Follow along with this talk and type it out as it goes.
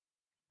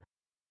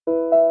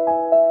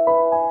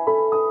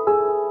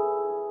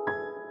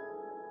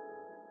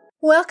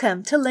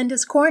Welcome to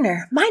Linda's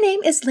Corner. My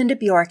name is Linda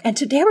Bjork, and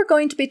today we're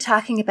going to be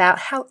talking about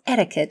how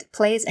etiquette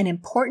plays an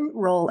important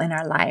role in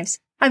our lives.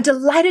 I'm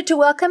delighted to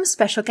welcome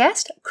special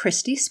guest,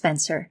 Christy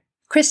Spencer.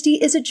 Christy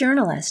is a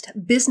journalist,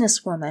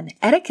 businesswoman,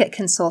 etiquette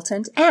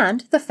consultant,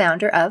 and the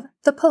founder of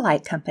The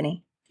Polite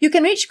Company. You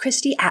can reach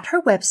Christy at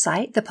her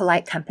website,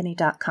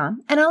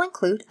 thepolitecompany.com, and I'll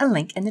include a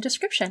link in the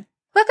description.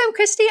 Welcome,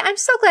 Christy. I'm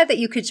so glad that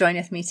you could join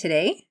with me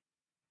today.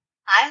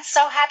 I'm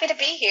so happy to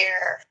be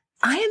here.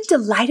 I am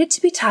delighted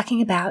to be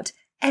talking about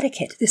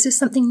etiquette. This is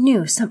something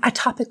new, a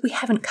topic we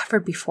haven't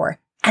covered before.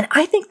 And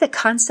I think the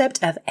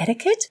concept of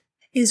etiquette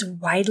is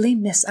widely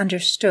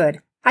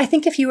misunderstood. I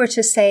think if you were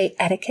to say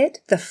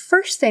etiquette, the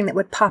first thing that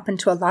would pop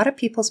into a lot of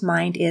people's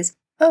mind is,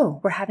 oh,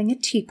 we're having a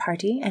tea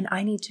party and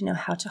I need to know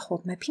how to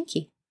hold my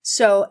pinky.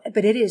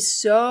 But it is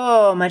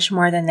so much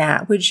more than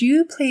that. Would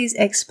you please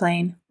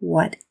explain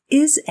what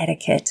is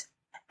etiquette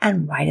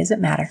and why does it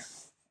matter?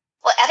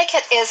 Well,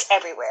 etiquette is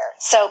everywhere.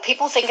 So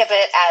people think of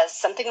it as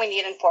something we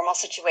need in formal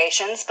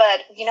situations,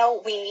 but,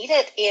 we need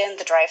it in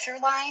the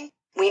drive-through line.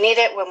 We need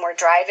it when we're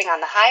driving on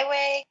the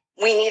highway.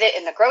 We need it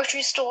in the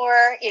grocery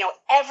store.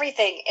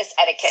 Everything is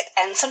etiquette.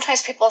 And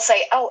sometimes people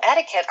say, oh,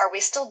 etiquette, are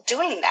we still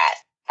doing that?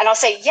 And I'll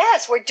say,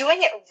 yes, we're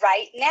doing it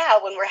right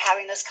now when we're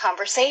having this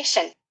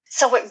conversation.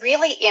 So it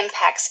really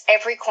impacts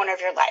every corner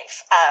of your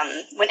life.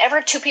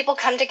 Whenever two people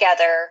come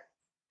together,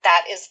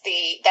 that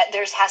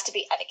there has to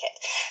be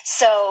etiquette.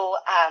 So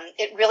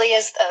it really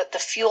is the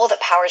fuel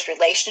that powers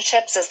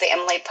relationships, as the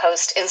Emily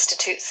Post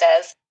Institute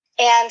says.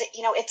 And,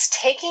 it's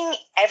taking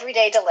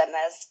everyday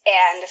dilemmas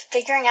and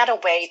figuring out a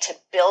way to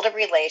build a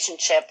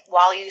relationship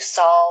while you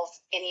solve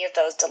any of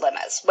those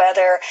dilemmas,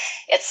 whether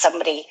it's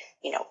somebody,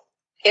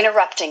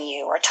 interrupting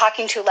you or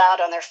talking too loud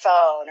on their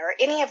phone or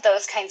any of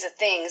those kinds of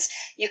things.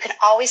 You can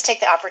always take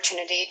the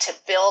opportunity to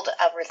build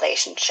a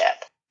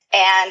relationship.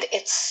 And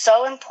it's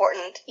so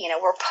important,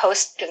 we're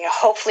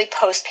hopefully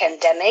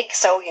post-pandemic.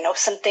 So,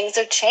 some things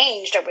have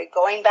changed. Are we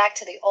going back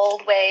to the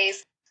old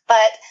ways?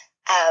 But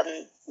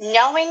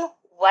knowing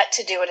what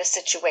to do in a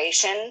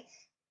situation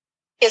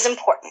is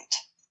important.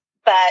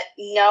 But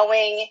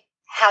knowing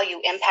how you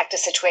impact a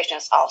situation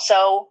is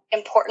also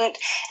important.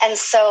 And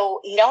so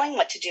knowing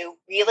what to do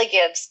really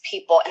gives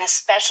people, and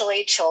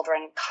especially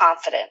children,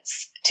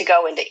 confidence to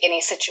go into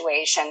any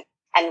situation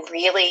and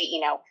really,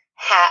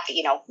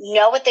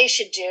 know what they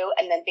should do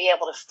and then be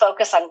able to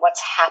focus on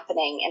what's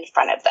happening in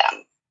front of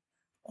them.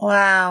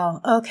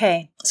 Wow.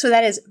 Okay. So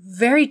that is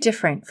very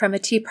different from a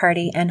tea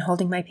party and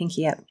holding my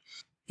pinky up.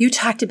 You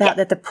talked about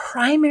that the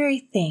primary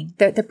thing,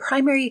 the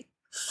primary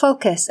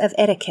focus of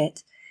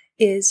etiquette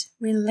is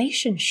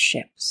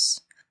relationships.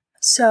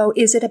 So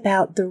is it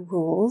about the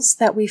rules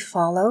that we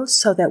follow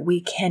so that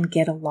we can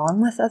get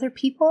along with other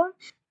people?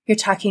 You're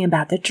talking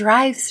about the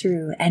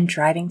drive-through and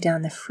driving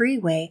down the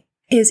freeway.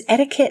 Is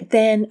etiquette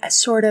then a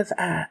sort of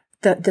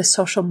the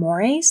social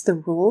mores, the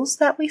rules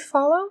that we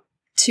follow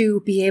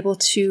to be able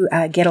to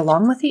get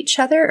along with each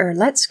other? Or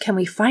can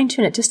we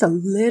fine-tune it just a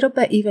little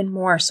bit even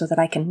more so that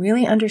I can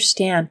really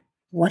understand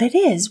what it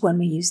is when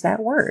we use that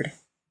word?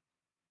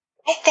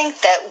 I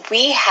think that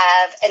we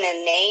have an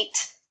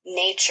innate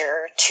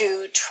nature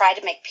to try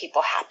to make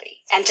people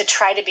happy and to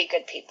try to be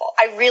good people.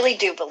 I really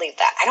do believe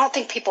that. I don't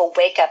think people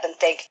wake up and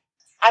think,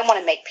 I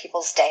want to make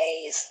people's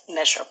days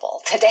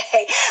miserable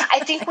today. I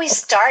think we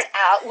start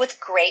out with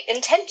great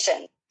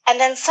intention, and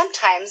then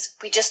sometimes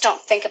we just don't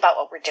think about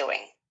what we're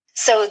doing.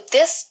 So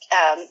this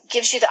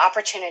gives you the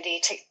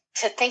opportunity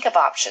to think of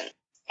options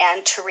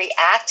and to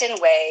react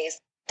in ways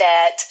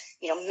that,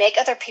 make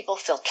other people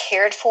feel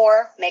cared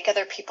for, make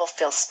other people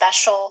feel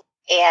special,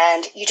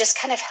 and you just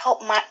kind of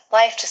help my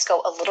life just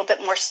go a little bit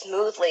more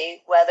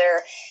smoothly,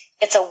 whether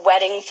it's a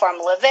wedding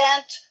formal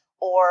event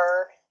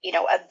or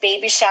a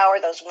baby shower,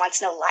 those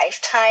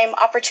once-in-a-lifetime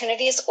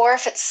opportunities, or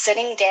if it's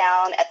sitting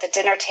down at the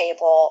dinner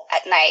table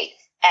at night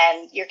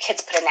and your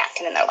kids put a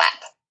napkin in their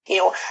lap.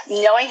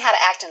 Knowing how to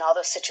act in all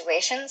those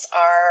situations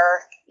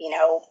are,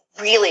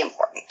 really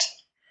important.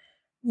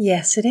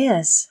 Yes, it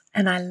is.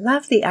 And I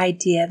love the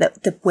idea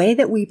that the way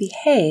that we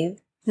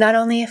behave not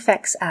only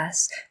affects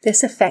us,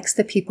 this affects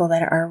the people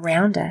that are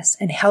around us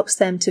and helps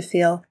them to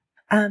feel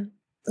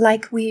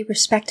like we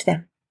respect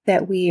them,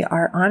 that we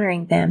are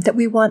honoring them, that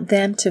we want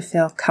them to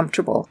feel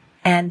comfortable,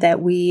 and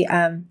that we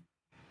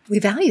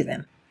value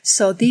them.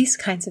 So these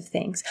kinds of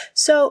things.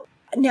 So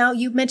now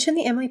you mentioned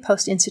the Emily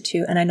Post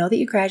Institute, and I know that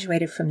you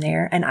graduated from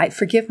there, and I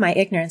forgive my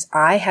ignorance.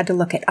 I had to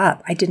look it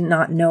up. I did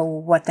not know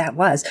what that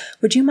was.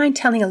 Would you mind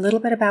telling a little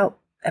bit about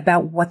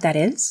what that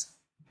is?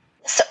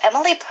 So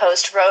Emily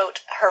Post wrote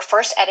her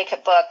first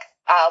etiquette book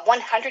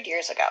 100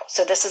 years ago.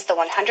 So this is the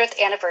 100th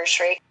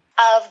anniversary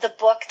of the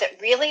book that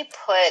really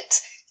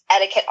put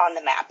etiquette on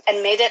the map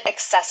and made it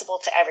accessible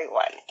to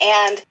everyone.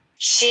 And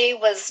she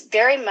was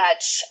very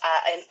much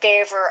in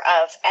favor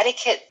of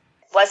etiquette.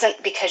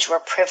 Wasn't because you were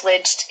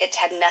privileged. It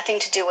had nothing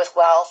to do with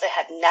wealth. It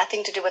had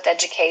nothing to do with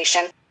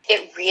education.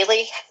 It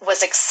really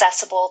was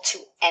accessible to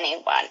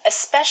anyone,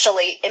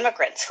 especially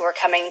immigrants who were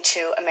coming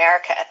to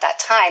America at that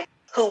time.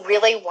 who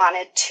really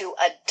wanted to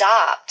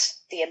adopt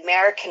the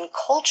American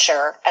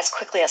culture as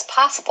quickly as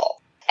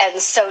possible. And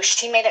so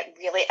she made it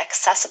really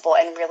accessible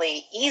and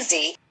really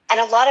easy. And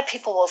a lot of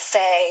people will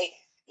say,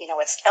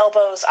 it's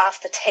elbows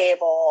off the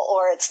table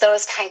or it's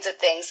those kinds of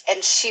things. And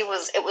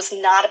it was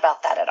not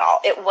about that at all.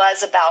 It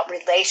was about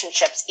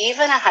relationships,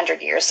 even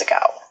 100 years ago.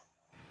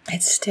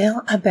 It's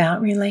still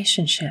about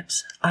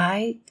relationships.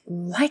 I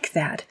like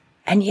that.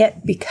 And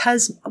yet,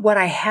 because what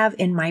I have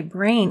in my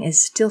brain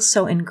is still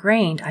so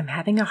ingrained, I'm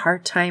having a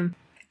hard time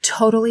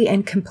totally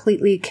and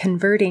completely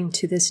converting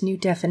to this new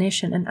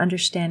definition and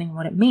understanding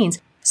what it means.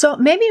 So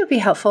maybe it would be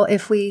helpful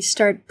if we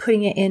start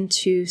putting it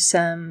into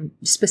some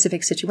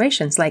specific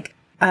situations, like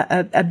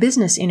a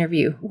business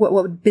interview. What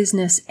would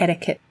business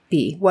etiquette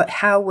be?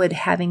 How would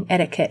having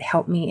etiquette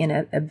help me in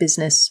a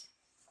business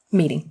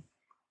meeting?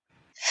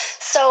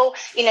 So,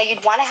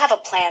 you'd want to have a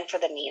plan for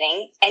the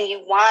meeting and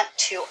you want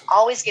to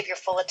always give your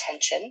full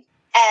attention.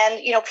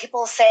 And,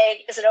 people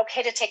say, is it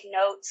okay to take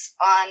notes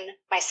on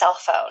my cell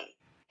phone?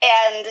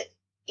 And,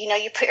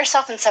 you put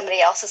yourself in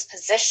somebody else's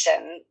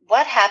position.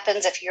 What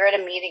happens if you're at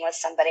a meeting with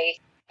somebody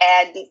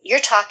and you're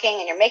talking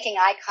and you're making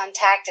eye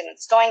contact and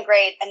it's going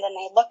great, and then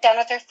they look down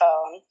at their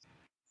phone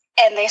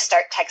and they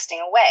start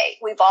texting away?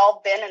 We've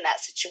all been in that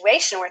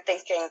situation. We're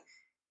thinking,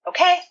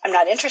 okay, I'm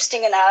not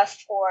interesting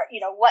enough or,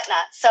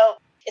 whatnot. So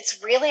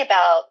it's really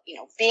about,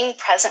 being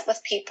present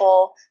with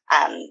people,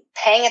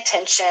 paying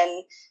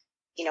attention,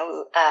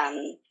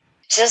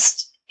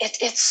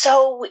 it's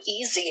so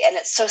easy and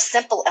it's so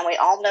simple and we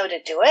all know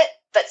to do it.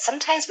 But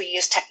sometimes we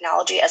use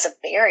technology as a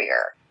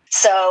barrier.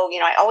 So,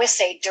 I always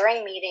say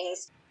during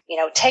meetings,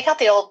 take out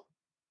the old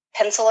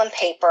pencil and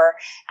paper.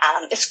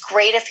 It's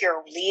great if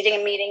you're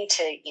leading a meeting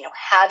to,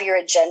 have your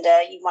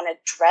agenda. You want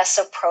to dress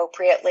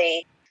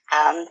appropriately.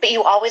 But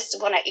you always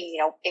want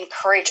to,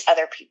 encourage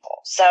other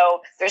people.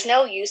 So there's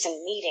no use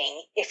in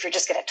meeting if you're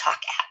just going to talk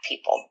at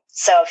people.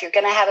 So if you're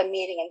going to have a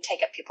meeting and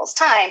take up people's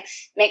time,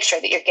 make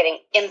sure that you're getting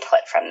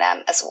input from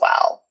them as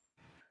well.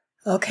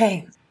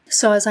 Okay.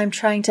 So as I'm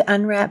trying to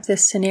unwrap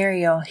this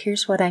scenario,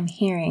 here's what I'm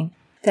hearing.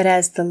 That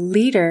as the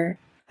leader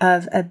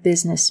of a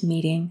business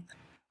meeting,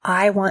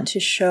 I want to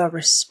show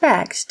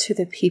respect to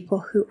the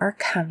people who are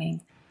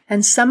coming.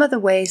 And some of the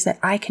ways that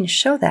I can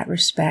show that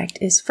respect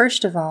is,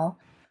 first of all,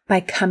 by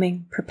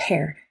coming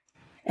prepared.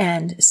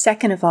 And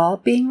second of all,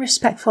 being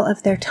respectful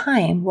of their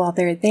time while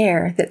they're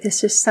there, that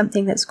this is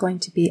something that's going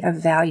to be of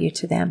value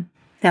to them.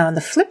 Now, on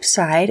the flip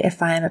side,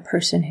 if I am a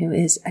person who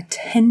is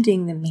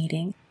attending the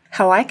meeting,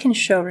 how I can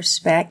show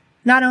respect,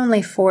 not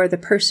only for the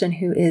person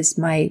who is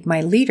my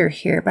leader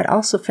here, but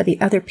also for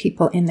the other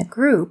people in the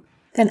group,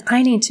 then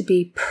I need to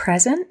be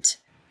present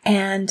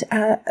and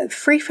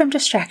free from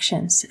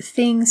distractions,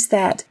 things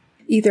that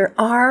either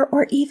are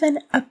or even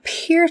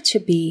appear to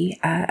be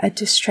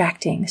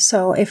distracting.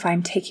 So if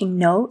I'm taking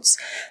notes,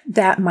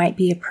 that might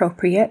be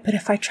appropriate. But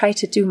if I try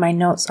to do my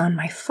notes on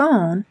my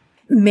phone,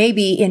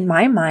 maybe in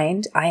my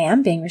mind, I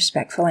am being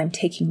respectful, I'm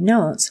taking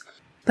notes.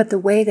 But the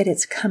way that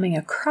it's coming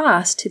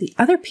across to the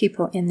other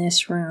people in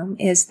this room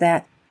is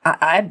that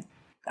I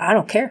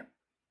don't care.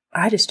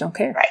 I just don't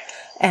care. Right.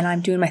 And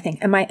I'm doing my thing.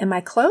 Am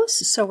I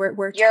close? So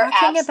we're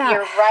talking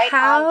about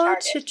how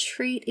to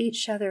treat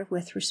each other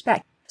with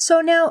respect.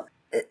 So now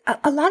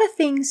a lot of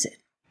things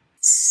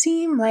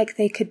seem like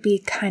they could be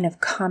kind of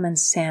common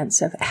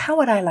sense of how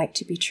would I like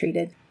to be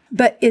treated?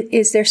 But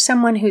is there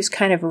someone who's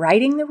kind of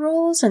writing the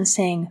rules and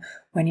saying,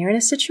 when you're in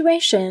a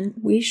situation,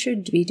 we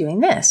should be doing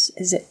this?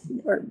 Is it,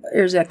 or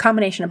is it a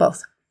combination of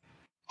both?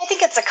 I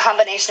think it's a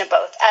combination of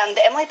both.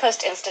 The Emily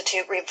Post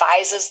Institute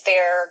revises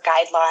their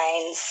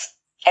guidelines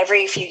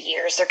every few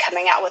years. They're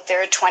coming out with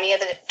their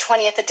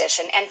 20th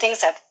edition, and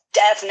things have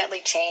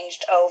definitely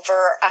changed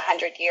over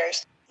 100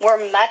 years.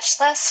 We're much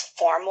less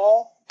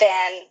formal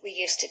than we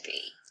used to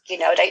be.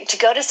 To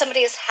go to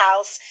somebody's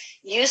house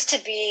used to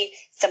be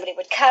somebody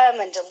would come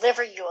and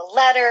deliver you a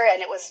letter,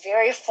 and it was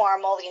very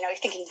formal. You're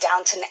thinking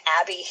Downton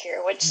Abbey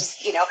here, which is,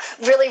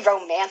 really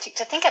romantic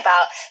to think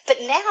about. But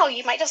now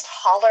you might just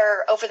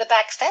holler over the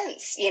back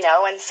fence,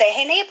 and say,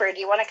 hey, neighbor, do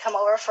you want to come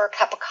over for a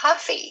cup of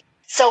coffee?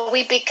 So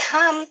we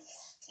become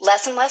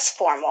less and less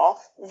formal,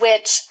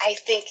 which I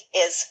think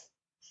is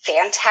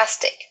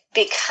fantastic,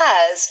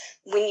 because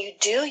when you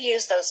do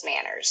use those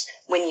manners,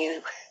 when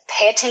you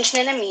pay attention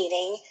in a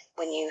meeting,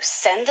 when you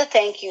send the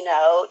thank you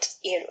note,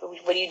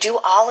 when you do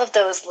all of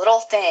those little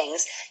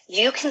things,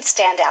 you can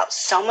stand out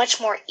so much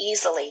more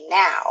easily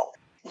now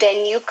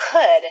than you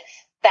could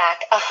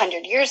back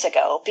 100 years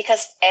ago,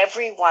 because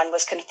everyone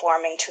was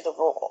conforming to the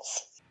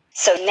rules.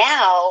 So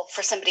now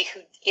for somebody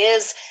who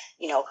is,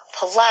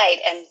 polite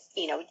and,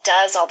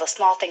 does all the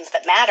small things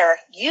that matter,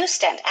 you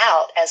stand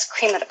out as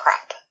cream of the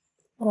crop.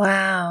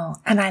 Wow.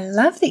 And I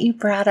love that you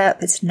brought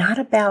up it's not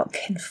about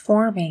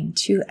conforming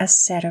to a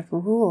set of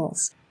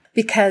rules,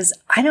 because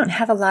I don't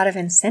have a lot of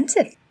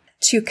incentive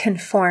to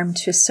conform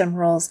to some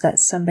rules that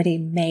somebody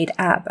made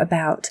up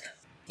about,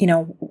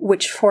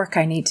 which fork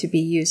I need to be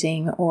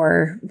using,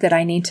 or that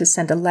I need to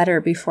send a letter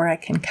before I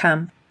can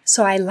come.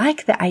 So I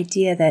like the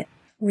idea that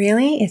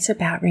Really, it's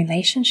about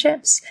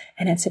relationships,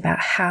 and it's about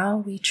how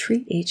we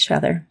treat each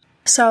other.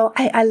 So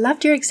I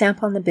loved your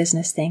example in the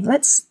business thing.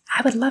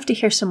 I would love to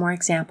hear some more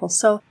examples.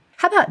 So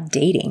how about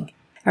dating?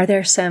 Are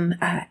there some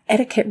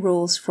etiquette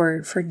rules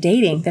for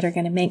dating that are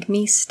going to make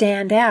me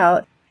stand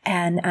out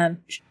and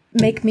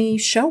make me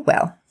show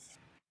well?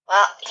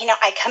 Well,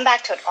 I come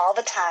back to it all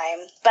the time,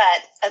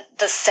 but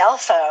the cell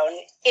phone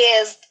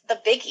is the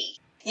biggie.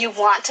 You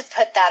want to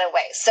put that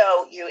away.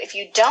 So if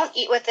you don't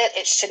eat with it,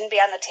 it shouldn't be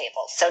on the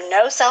table. So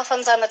no cell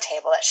phones on the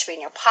table. That should be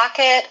in your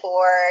pocket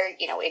or,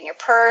 in your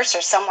purse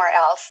or somewhere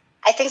else.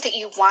 I think that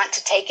you want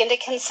to take into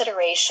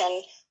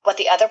consideration what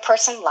the other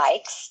person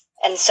likes.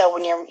 And so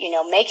when you're,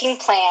 making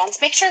plans,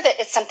 make sure that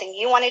it's something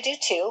you want to do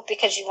too,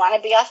 because you want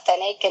to be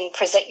authentic and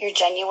present your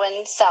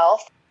genuine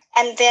self.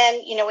 And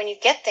then, when you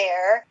get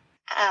there,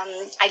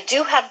 I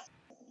do have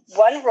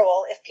one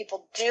rule. If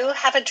people do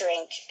have a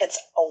drink, it's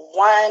a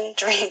 1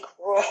 drink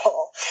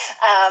rule.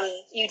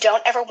 You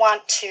don't ever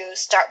want to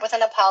start with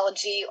an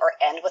apology or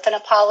end with an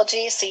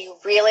apology. So you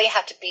really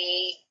have to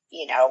be,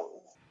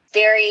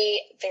 very,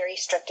 very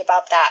strict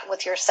about that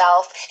with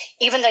yourself.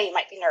 Even though you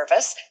might be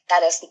nervous,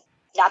 that is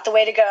not the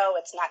way to go.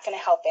 It's not going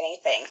to help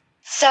anything.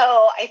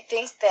 So I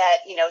think that,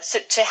 so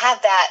to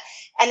have that,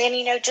 and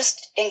then,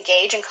 just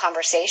engage in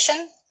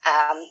conversation.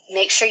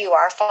 Make sure you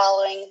are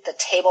following the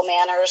table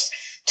manners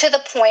to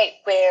the point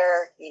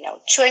where,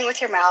 chewing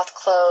with your mouth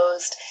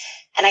closed.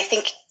 And I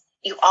think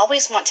you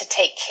always want to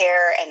take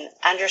care and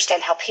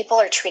understand how people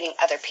are treating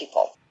other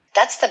people.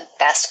 That's the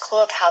best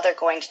clue of how they're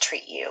going to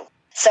treat you.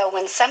 So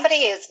when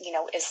somebody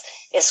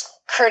is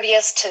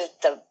courteous to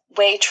the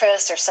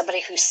waitress or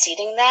somebody who's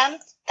seating them,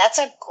 that's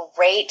a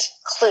great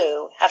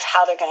clue of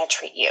how they're going to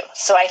treat you.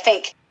 So I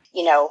think,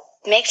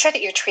 make sure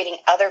that you're treating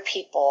other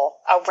people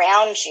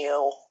around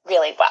you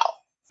really well.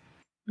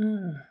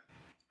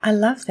 I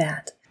love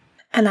that.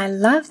 And I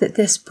love that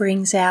this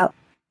brings out,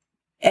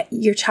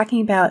 you're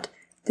talking about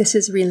this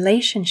is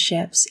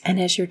relationships. And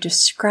as you're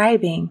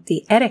describing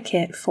the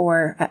etiquette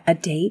for a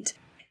date,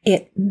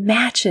 it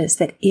matches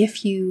that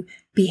if you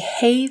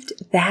behaved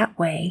that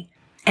way,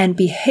 and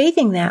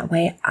behaving that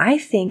way, I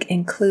think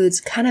includes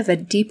kind of a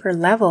deeper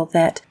level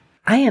that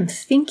I am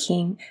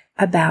thinking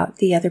about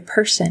the other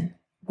person,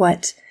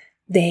 what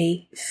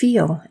they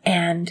feel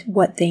and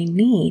what they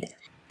need.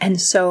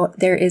 And so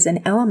there is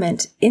an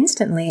element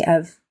instantly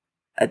of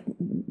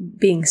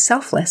being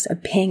selfless,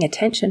 of paying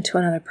attention to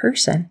another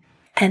person,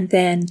 and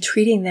then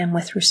treating them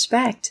with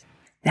respect.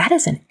 That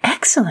is an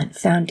excellent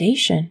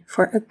foundation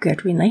for a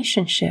good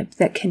relationship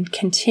that can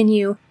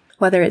continue,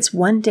 whether it's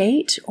one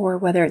date or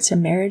whether it's a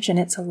marriage and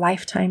it's a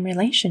lifetime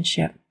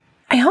relationship.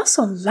 I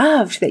also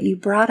loved that you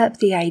brought up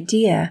the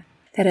idea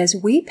that as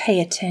we pay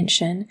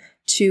attention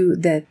to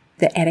the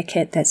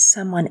etiquette that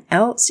someone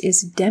else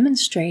is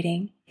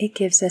demonstrating, it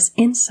gives us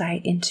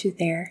insight into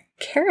their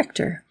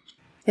character.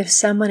 If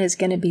someone is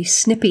going to be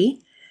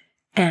snippy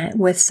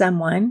with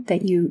someone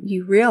that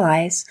you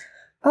realize,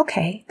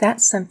 okay,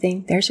 that's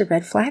something, there's a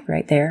red flag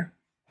right there.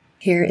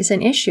 Here is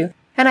an issue.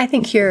 And I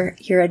think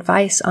your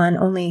advice on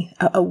only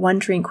a 1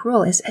 drink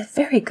rule is a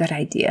very good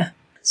idea.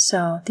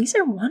 So these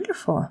are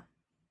wonderful.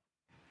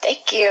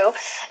 Thank you.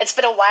 It's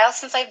been a while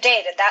since I've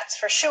dated, that's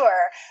for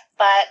sure.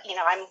 But,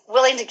 I'm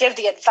willing to give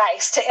the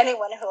advice to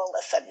anyone who will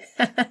listen.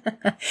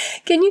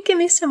 Can you give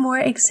me some more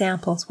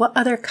examples? What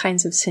other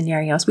kinds of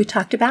scenarios? We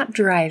talked about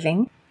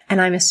driving, and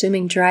I'm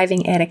assuming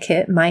driving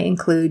etiquette might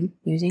include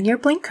using your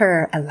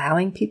blinker,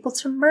 allowing people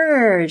to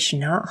merge,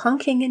 not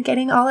honking and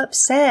getting all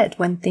upset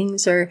when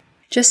things are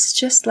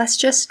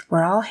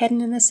we're all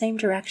heading in the same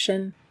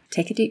direction.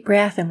 Take a deep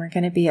breath and we're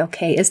going to be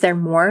okay. Is there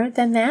more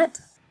than that?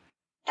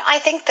 I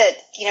think that,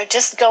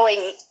 just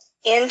going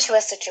into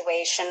a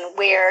situation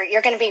where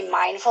you're going to be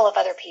mindful of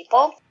other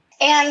people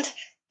and,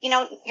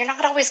 you're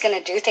not always going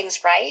to do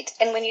things right.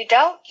 And when you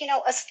don't,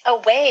 a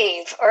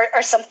wave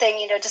or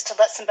something, just to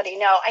let somebody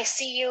know, I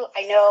see you,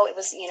 I know it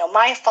was,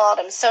 my fault.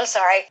 I'm so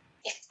sorry.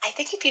 I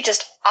think if you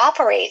just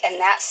operate in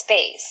that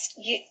space,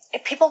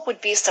 people would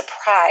be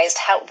surprised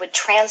how it would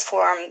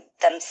transform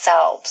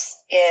themselves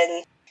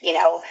in,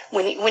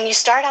 when you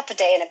start out the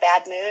day in a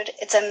bad mood,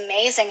 it's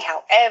amazing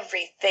how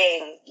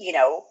everything,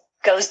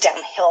 goes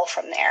downhill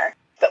from there.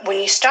 But when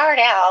you start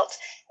out,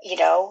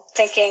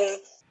 thinking,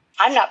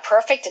 I'm not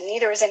perfect and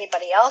neither is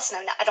anybody else,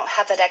 and I don't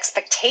have that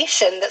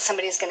expectation that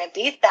somebody's going to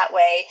be that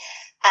way,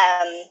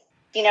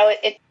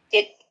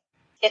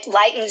 it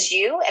lightens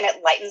you and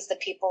it lightens the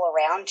people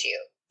around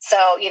you. So,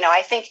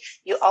 I think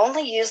you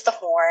only use the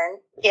horn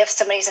if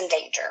somebody's in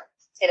danger.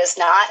 It is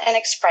not an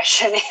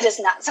expression. It is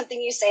not something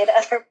you say to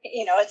other,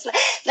 it's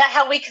not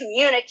how we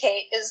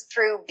communicate is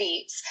through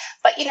beeps.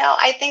 But,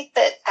 I think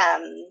that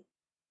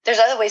there's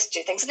other ways to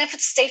do things. And if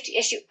it's a safety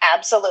issue,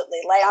 absolutely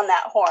lay on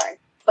that horn.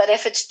 But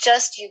if it's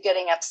just you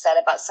getting upset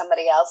about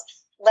somebody else,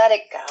 let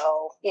it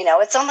go.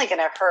 It's only going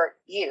to hurt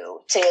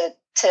you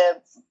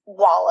to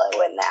wallow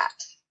in that.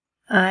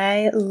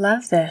 I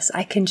love this.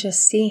 I can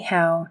just see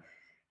how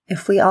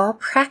if we all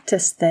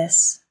practice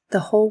this, the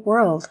whole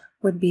world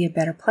would be a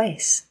better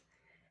place.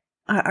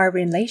 Our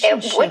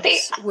relationships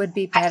would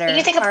be better.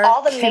 You think of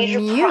all the major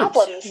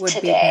problems would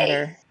today. Be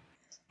better.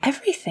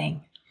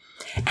 Everything.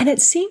 And it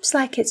seems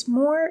like it's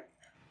more,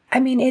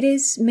 it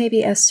is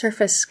maybe a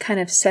surface kind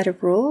of set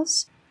of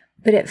rules,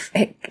 but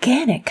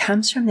it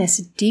comes from this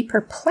deeper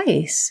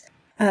place,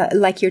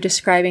 like you're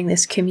describing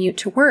this commute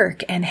to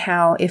work, and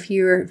how if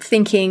you're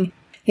thinking,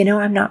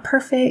 I'm not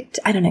perfect,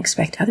 I don't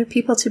expect other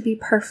people to be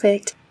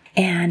perfect,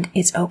 and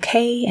it's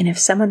okay, and if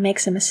someone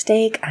makes a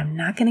mistake, I'm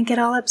not going to get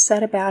all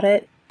upset about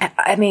it.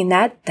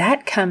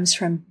 That comes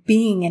from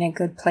being in a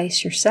good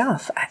place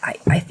yourself.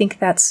 I think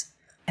that's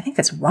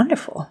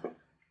wonderful.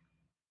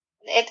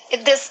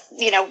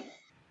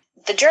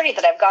 The journey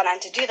that I've gone on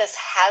to do this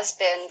has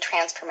been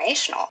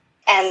transformational.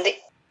 And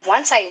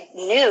once I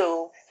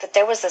knew that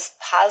there was this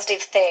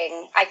positive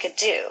thing I could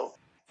do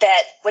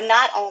that would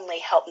not only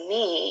help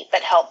me,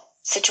 but help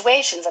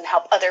situations and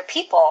help other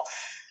people,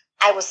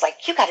 I was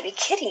like, you got to be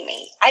kidding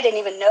me. I didn't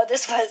even know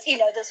this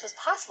was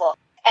possible.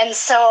 And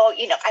so,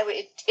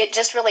 it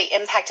just really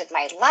impacted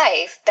my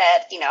life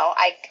that,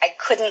 I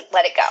couldn't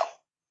let it go.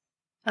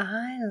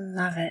 I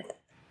love it.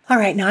 All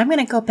right, now I'm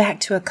going to go back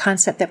to a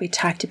concept that we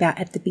talked about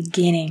at the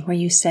beginning where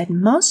you said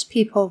most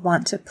people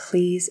want to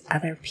please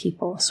other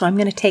people. So I'm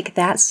going to take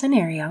that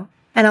scenario.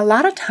 And a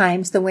lot of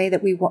times the way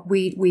that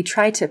we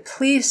try to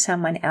please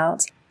someone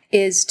else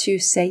is to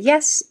say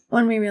yes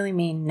when we really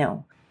mean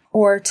no.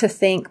 Or to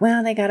think,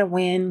 well, they got to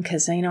win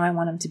because, I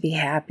want them to be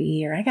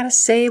happy, or I got to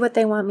say what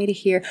they want me to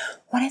hear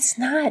when it's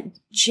not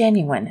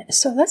genuine.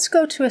 So let's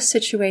go to a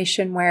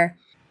situation where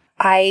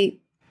I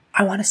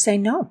want to say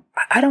no.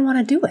 I don't want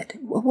to do it.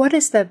 What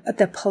is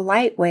the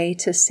polite way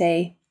to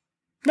say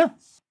no?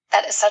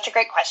 That is such a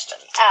great question.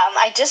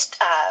 I just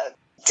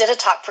did a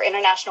talk for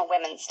International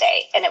Women's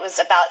Day, and it was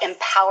about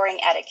empowering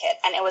etiquette.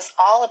 And it was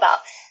all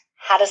about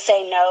how to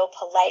say no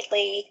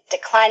politely,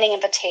 declining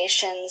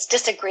invitations,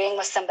 disagreeing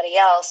with somebody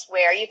else,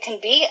 where you can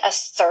be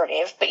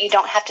assertive, but you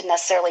don't have to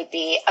necessarily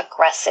be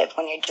aggressive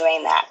when you're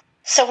doing that.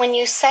 So when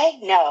you say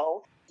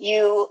no,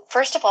 you,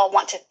 first of all,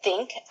 want to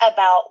think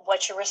about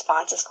what your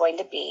response is going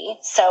to be.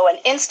 So an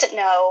instant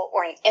no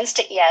or an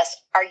instant yes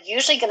are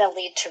usually going to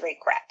lead to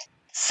regret.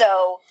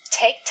 So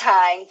take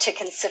time to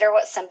consider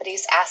what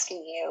somebody's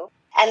asking you,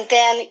 and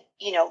then,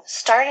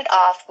 start it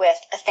off with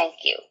a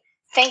thank you.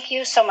 Thank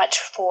you so much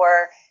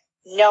for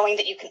knowing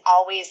that you can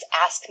always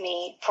ask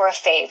me for a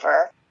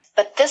favor,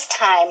 but this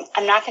time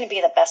I'm not going to be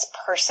the best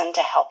person to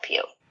help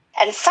you.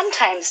 And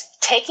sometimes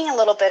taking a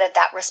little bit of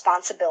that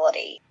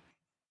responsibility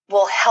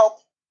will help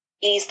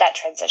ease that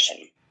transition.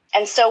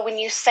 And so when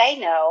you say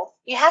no,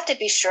 you have to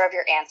be sure of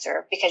your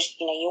answer because,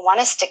 you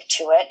want to stick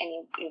to it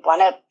and you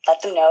want to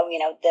let them know,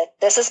 that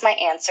this is my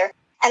answer.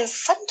 And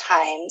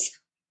sometimes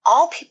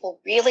all people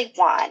really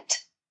want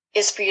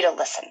is for you to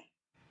listen.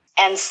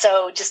 And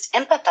so just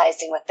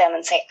empathizing with them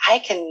and say, I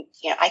can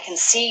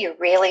see you're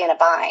really in a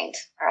bind,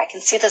 or I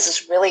can see this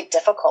is really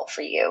difficult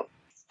for you.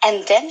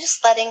 And then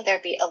just letting there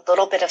be a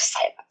little bit of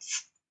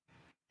silence.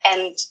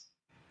 And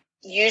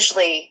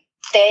usually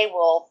they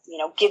will,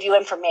 give you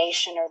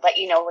information or let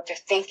you know what they're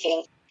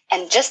thinking.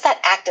 And just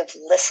that act of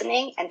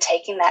listening and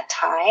taking that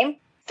time,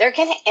 they're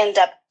going to end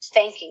up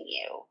thanking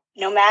you,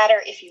 no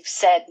matter if you've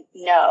said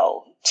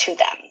no to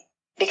them,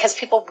 because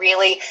people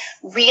really,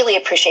 really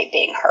appreciate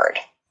being heard.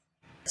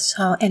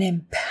 So an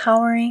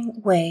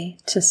empowering way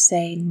to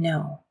say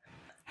no.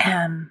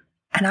 And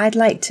I'd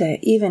like to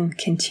even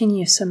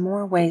continue some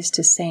more ways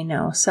to say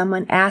no.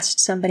 Someone asked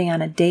somebody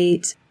on a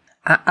date,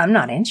 I'm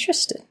not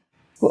interested.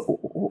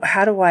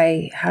 How do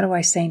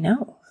I say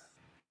no?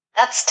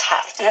 That's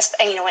tough. And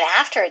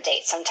after a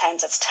date,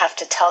 sometimes it's tough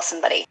to tell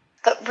somebody.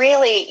 But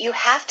really, you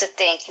have to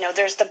think,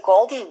 there's the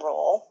golden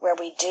rule where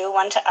we do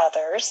unto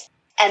others.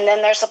 And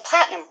then there's a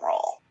platinum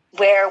rule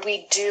where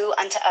we do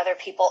unto other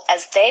people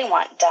as they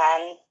want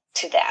done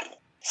to them.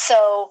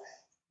 So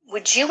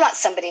would you want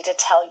somebody to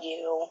tell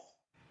you,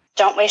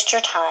 don't waste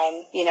your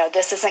time,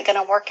 this isn't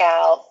going to work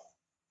out?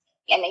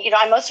 And,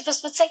 most of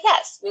us would say,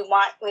 yes, we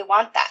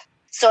want that.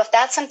 So if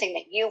that's something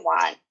that you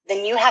want,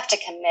 then you have to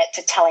commit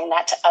to telling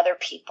that to other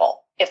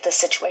people if the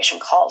situation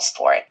calls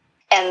for it.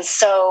 And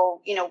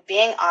so,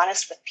 being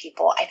honest with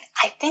people,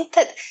 I think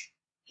that,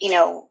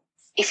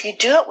 if you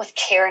do it with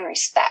care and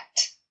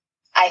respect,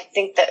 I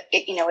think that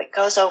it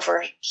goes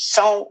over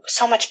so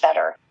much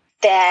better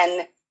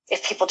than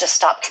if people just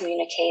stop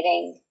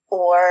communicating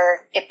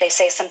or if they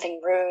say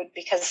something rude,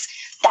 because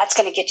that's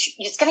going to get you,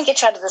 it's going to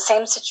get you out of the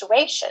same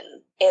situation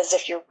is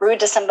if you're rude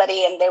to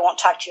somebody and they won't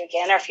talk to you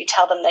again, or if you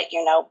tell them that,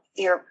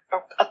 you're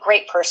a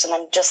great person,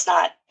 I'm just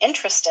not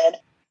interested.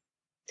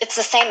 It's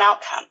the same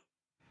outcome.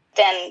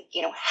 Then,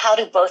 how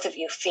do both of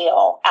you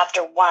feel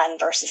after one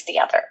versus the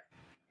other?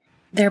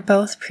 They're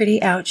both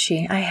pretty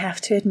ouchy. I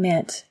have to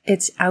admit,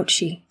 it's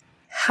ouchy.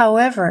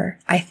 However,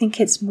 I think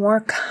it's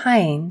more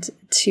kind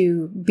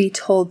to be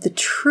told the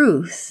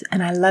truth.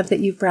 And I love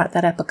that you've brought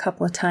that up a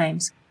couple of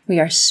times. We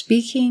are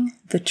speaking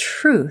the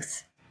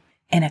truth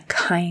in a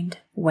kind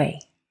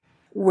way.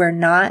 We're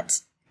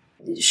not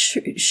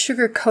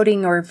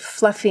sugarcoating or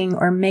fluffing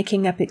or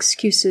making up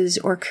excuses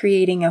or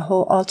creating a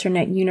whole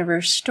alternate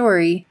universe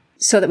story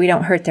so that we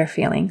don't hurt their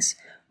feelings.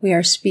 We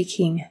are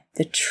speaking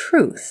the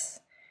truth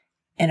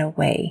in a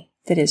way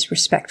that is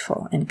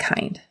respectful and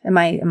kind. Am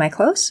I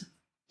close?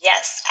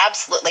 Yes,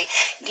 absolutely.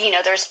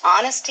 There's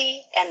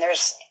honesty and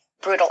there's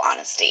brutal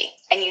honesty,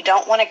 and you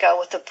don't want to go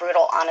with the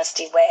brutal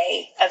honesty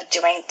way of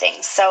doing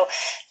things. So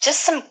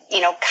just some,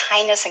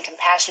 kindness and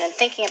compassion, and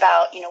thinking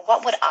about,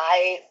 what would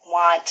I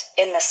want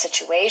in this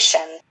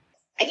situation?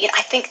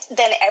 I think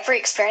then every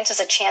experience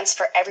is a chance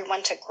for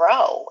everyone to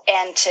grow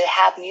and to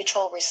have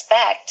mutual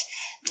respect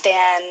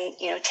than,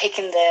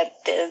 taking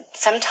the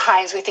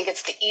sometimes we think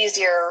it's the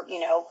easier,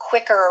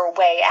 quicker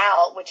way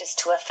out, which is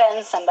to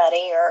offend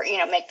somebody or,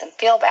 make them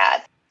feel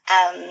bad.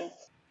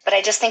 But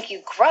I just think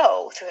you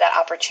grow through that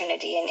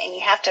opportunity, and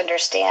you have to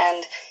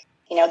understand,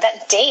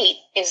 that date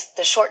is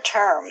the short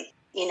term.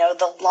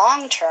 The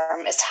long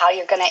term is how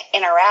you're going to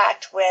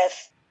interact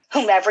with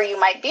whomever you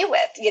might be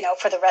with,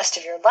 for the rest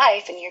of your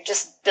life. And you're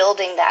just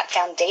building that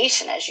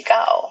foundation as you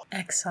go.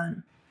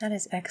 Excellent. That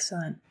is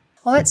excellent.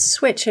 Well, let's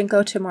switch and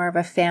go to more of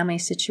a family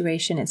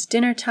situation. It's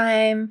dinner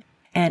time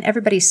and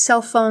everybody's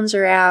cell phones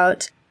are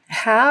out.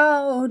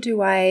 How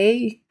do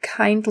I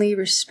kindly,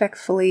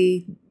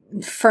 respectfully,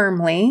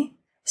 firmly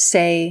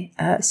say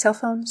cell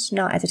phones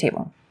not at the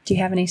table? Do you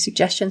have any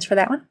suggestions for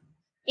that one?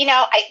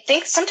 I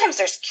think sometimes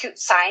there's cute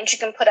signs you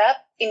can put up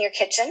in your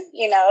kitchen,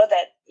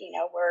 that,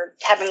 we're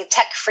having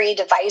tech-free,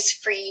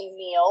 device-free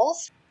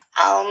meals.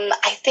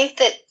 I think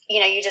that,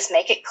 you just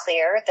make it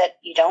clear that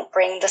you don't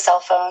bring the cell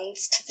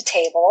phones to the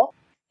table.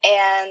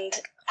 And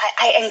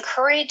I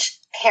encourage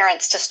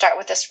parents to start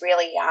with this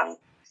really young.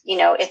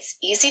 It's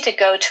easy to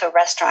go to a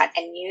restaurant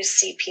and you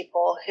see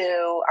people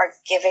who are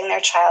giving their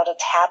child a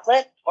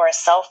tablet or a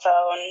cell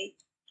phone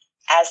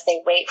as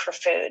they wait for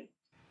food.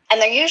 And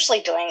they're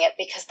usually doing it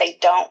because they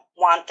don't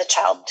want the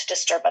child to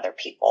disturb other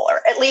people, or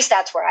at least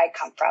that's where I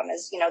come from,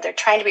 is, they're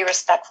trying to be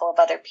respectful of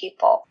other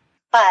people.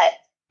 But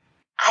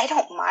I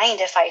don't mind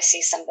if I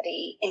see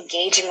somebody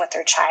engaging with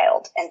their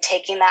child and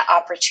taking that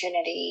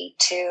opportunity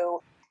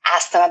to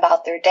ask them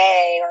about their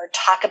day or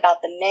talk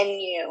about the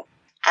menu.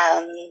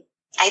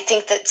 I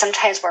think that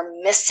sometimes we're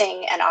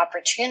missing an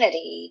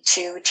opportunity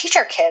to teach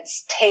our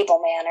kids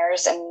table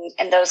manners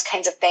and those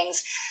kinds of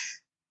things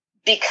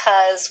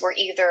because we're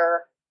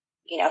either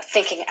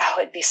thinking, oh,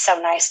 it'd be so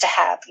nice to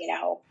have,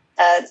 no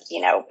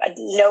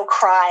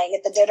crying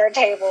at the dinner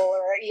table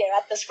or,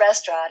 at this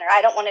restaurant, or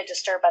I don't want to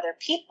disturb other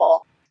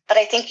people. But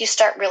I think you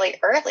start really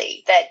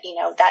early that,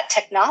 that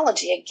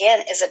technology,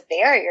 again, is a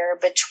barrier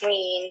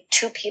between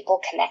two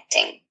people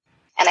connecting.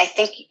 And I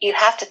think you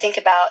have to think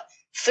about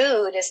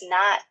food is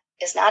not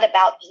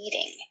about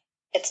eating.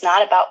 It's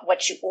not about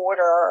what you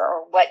order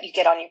or what you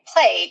get on your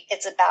plate.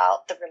 It's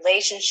about the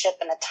relationship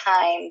and the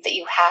time that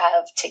you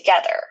have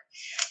together.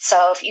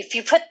 So if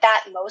you put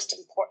that most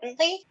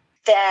importantly,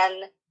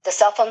 then the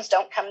cell phones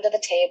don't come to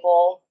the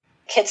table,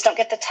 kids don't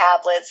get the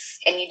tablets,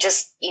 and you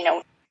just,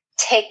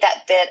 take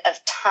that bit of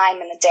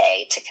time in the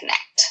day to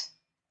connect.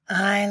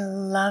 I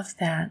love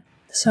that.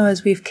 So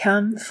as we've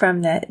come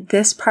from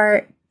this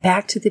part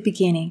back to the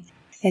beginning,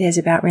 it is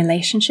about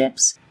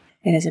relationships.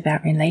 It is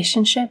about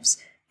relationships.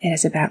 It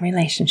is about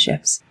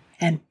relationships,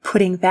 and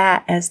putting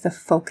that as the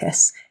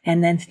focus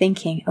and then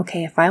thinking,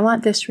 okay, if I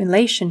want this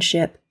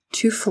relationship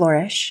to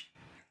flourish,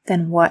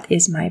 then what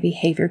is my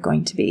behavior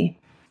going to be?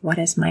 What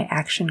is my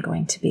action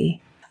going to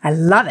be? I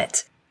love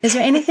it. Is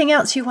there anything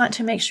else you want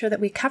to make sure that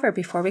we cover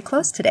before we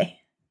close today?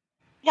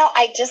 No,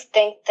 I just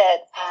think that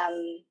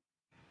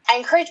I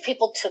encourage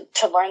people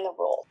to learn the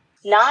rules,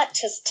 not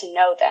just to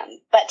know them,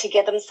 but to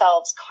give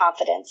themselves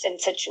confidence in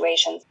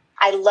situations.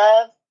 I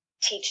love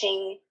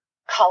teaching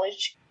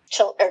college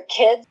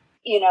kids,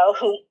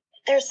 who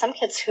there's some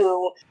kids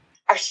who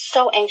are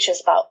so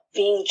anxious about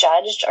being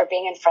judged or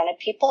being in front of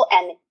people,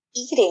 and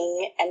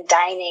eating and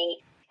dining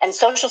and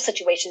social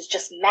situations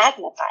just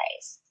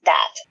magnifies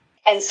that.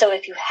 And so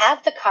if you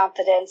have the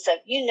confidence of,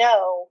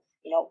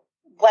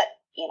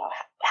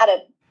 how to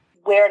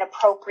wear an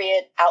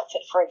appropriate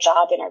outfit for a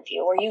job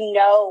interview, or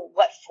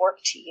what fork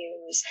to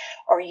use,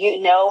 or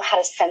how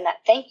to send that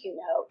thank you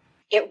note,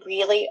 it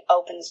really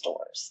opens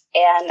doors.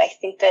 And I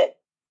think that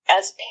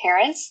as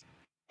parents,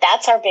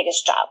 that's our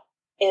biggest job,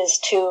 is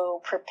to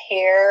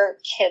prepare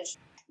kids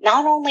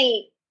not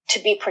only to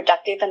be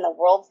productive in the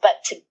world,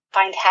 but to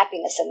find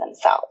happiness in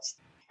themselves.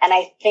 And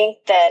I think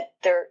that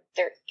there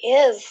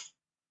is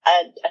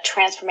a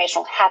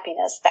transformational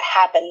happiness that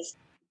happens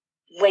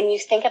when you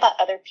think about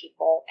other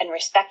people and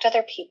respect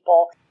other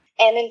people.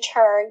 And in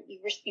turn,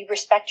 you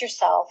respect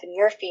yourself and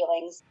your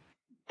feelings.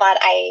 But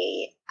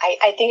I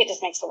think it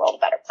just makes the world a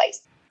better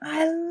place.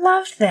 I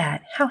love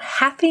that. How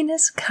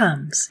happiness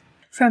comes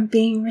from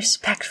being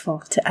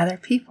respectful to other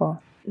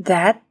people.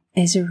 That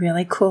is a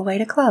really cool way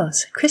to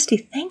close. Christy,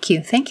 thank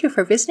you. Thank you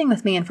for visiting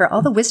with me and for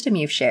all the wisdom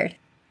you've shared.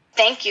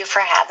 Thank you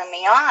for having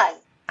me on.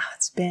 Oh,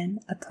 it's been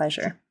a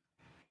pleasure.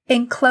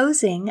 In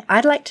closing,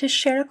 I'd like to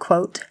share a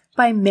quote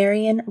by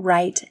Marian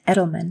Wright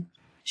Edelman.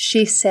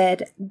 She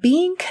said,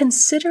 being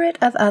considerate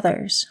of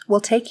others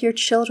will take your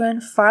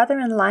children farther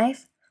in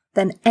life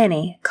than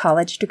any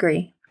college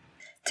degree.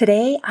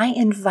 Today, I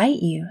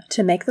invite you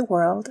to make the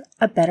world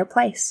a better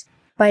place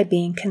by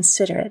being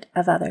considerate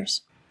of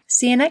others.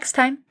 See you next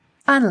time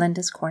on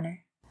Linda's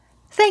Corner.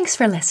 Thanks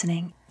for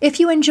listening. If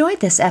you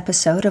enjoyed this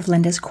episode of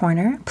Linda's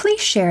Corner,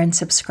 please share and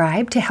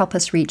subscribe to help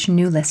us reach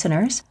new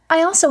listeners.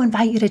 I also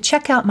invite you to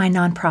check out my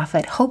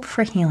nonprofit, Hope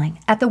for Healing,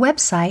 at the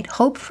website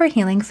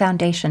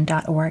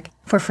hopeforhealingfoundation.org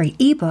for free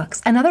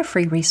ebooks and other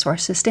free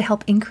resources to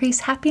help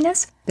increase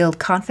happiness, build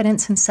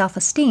confidence and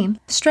self-esteem,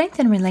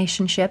 strengthen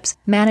relationships,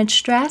 manage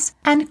stress,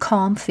 and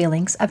calm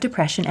feelings of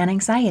depression and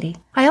anxiety.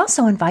 I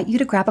also invite you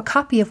to grab a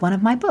copy of one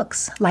of my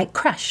books, like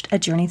Crushed, A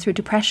Journey Through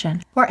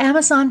Depression, or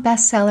Amazon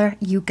bestseller,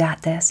 You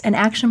Got This, an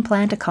action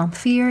plan to calm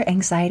fear,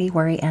 anxiety,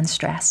 worry, and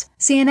stress.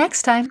 See you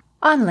next time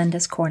on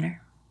Linda's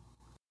Corner.